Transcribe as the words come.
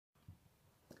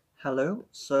Hello,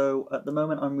 so at the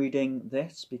moment I'm reading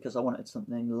this because I wanted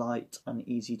something light and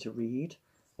easy to read,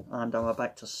 and I'm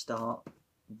about to start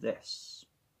this.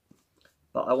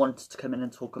 But I wanted to come in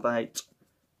and talk about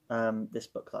this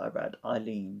book that I read,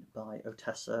 Eileen by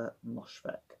Ottessa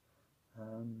Moshfegh.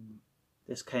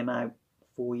 This came out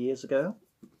 4 years ago,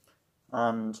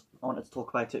 and I wanted to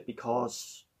talk about it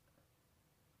because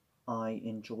I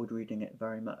enjoyed reading it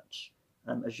very much.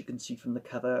 As you can see from the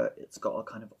cover, it's got a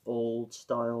kind of old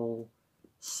style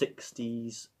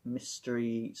 60s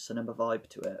mystery cinema vibe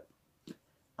to it.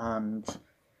 And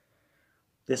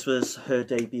this was her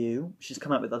debut. She's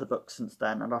come out with other books since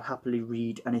then, and I'd happily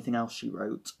read anything else she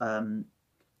wrote.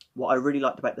 What I really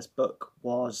liked about this book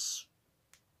was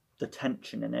the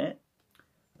tension in it.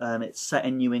 It's set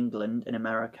in New England in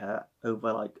America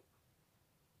over like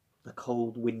the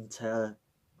cold winter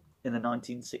in the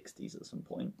 1960s at some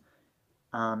point.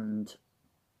 And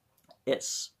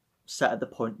it's set at the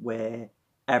point where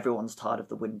everyone's tired of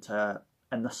the winter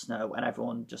and the snow and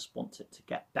everyone just wants it to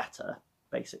get better,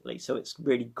 basically. So it's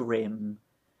really grim,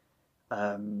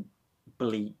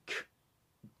 bleak,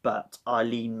 but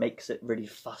Eileen makes it really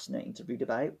fascinating to read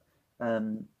about.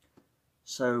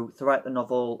 So throughout the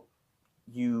novel,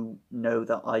 you know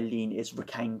that Eileen is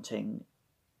recounting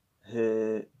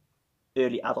her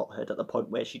early adulthood at the point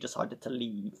where she decided to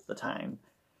leave the town.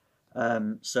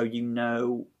 So you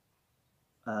know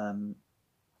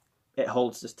it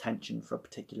holds this tension for a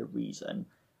particular reason,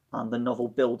 and the novel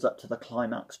builds up to the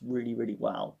climax really, really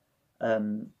well.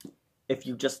 If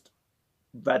you just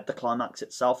read the climax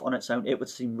itself on its own, it would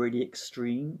seem really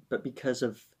extreme, but because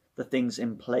of the things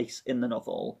in place in the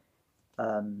novel,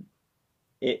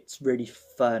 it's really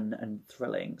fun and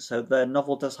thrilling. So the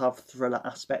novel does have thriller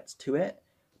aspects to it,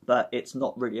 but it's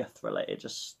not really a thriller. It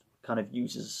just kind of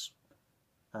uses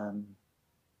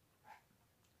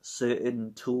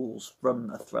certain tools from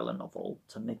a thriller novel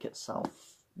to make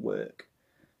itself work.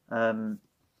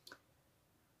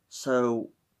 So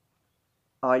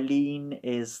Eileen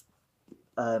is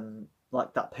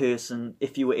like that person,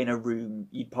 if you were in a room,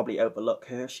 you'd probably overlook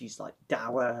her. She's like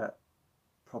dour,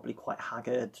 probably quite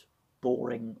haggard,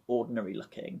 boring, ordinary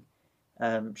looking.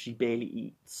 She barely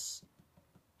eats.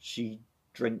 She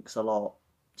drinks a lot.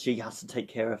 She has to take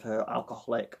care of her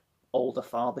alcoholic older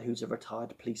father, who's a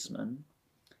retired policeman.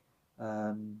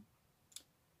 And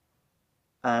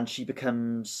she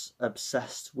becomes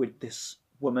obsessed with this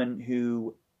woman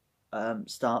who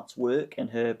starts work in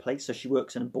her place. So she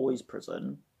works in a boys'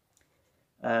 prison.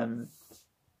 So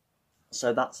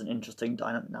that's an interesting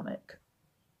dynamic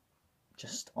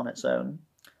just on its own.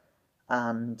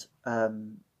 And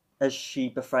as she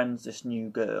befriends this new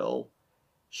girl,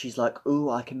 she's like, "Oh,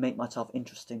 I can make myself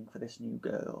interesting for this new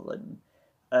girl." And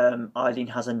Eileen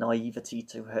has a naivety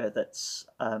to her that's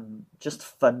just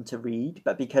fun to read,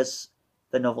 but because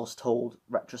the novel's told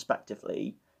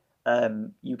retrospectively,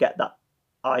 you get that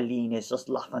Eileen is just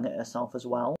laughing at herself as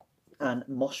well. And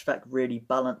Moshfegh really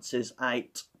balances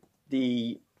out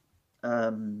the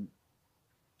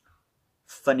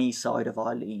funny side of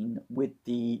Eileen with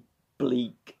the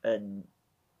bleak and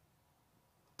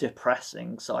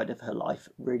depressing side of her life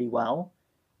really well.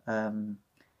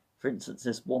 For instance,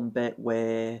 there's one bit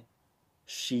where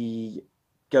she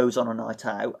goes on a night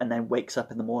out and then wakes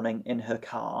up in the morning in her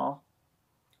car,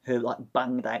 her like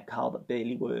banged out car that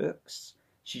barely works.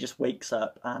 She just wakes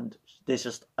up and there's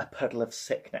just a puddle of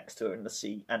sick next to her in the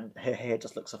seat, and her hair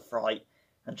just looks a fright,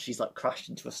 and she's like crashed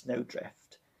into a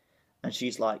snowdrift. And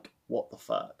she's like, "What the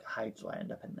fuck? How do I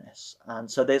end up in this?" And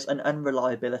so there's an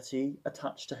unreliability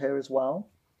attached to her as well,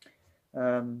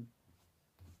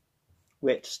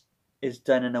 which is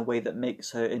done in a way that makes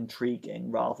her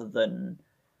intriguing rather than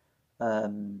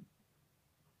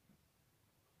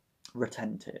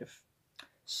retentive.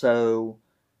 So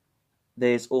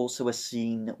there's also a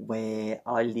scene where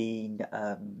Eileen,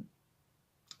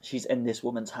 she's in this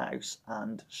woman's house,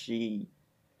 and she's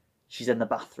in the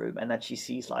bathroom, and then she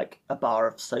sees like a bar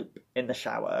of soap in the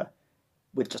shower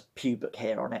with just pubic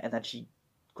hair on it, and then she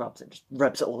grabs it and just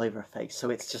rubs it all over her face.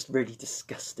 So it's just really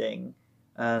disgusting.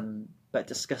 But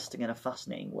disgusting in a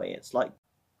fascinating way. It's like,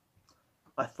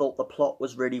 I thought the plot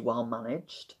was really well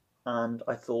managed, and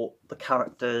I thought the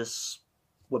characters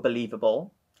were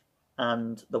believable,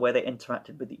 and the way they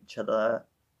interacted with each other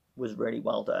was really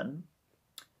well done.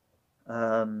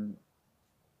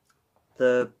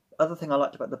 The other thing I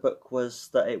liked about the book was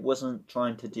that it wasn't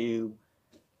trying to do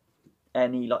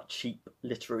any like cheap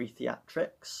literary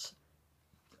theatrics.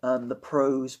 The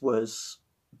prose was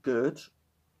good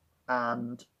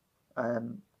and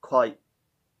quite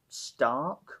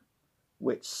stark,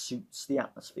 which suits the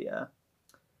atmosphere.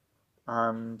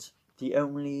 And the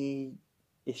only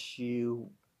issue,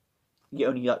 the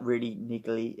only like really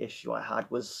niggly issue I had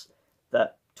was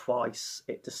that twice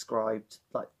it described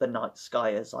like the night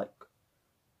sky as like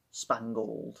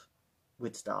spangled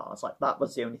with stars. Like that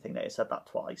was the only thing that it said that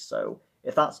twice. So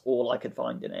if that's all I could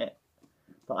find in it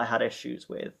that I had issues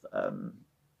with,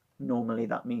 normally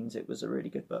that means it was a really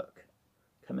good book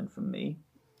coming from me.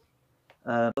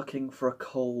 Looking for a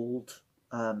cold,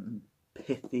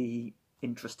 pithy,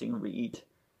 interesting read,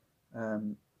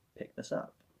 pick this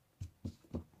up.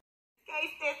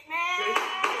 Case dismissed.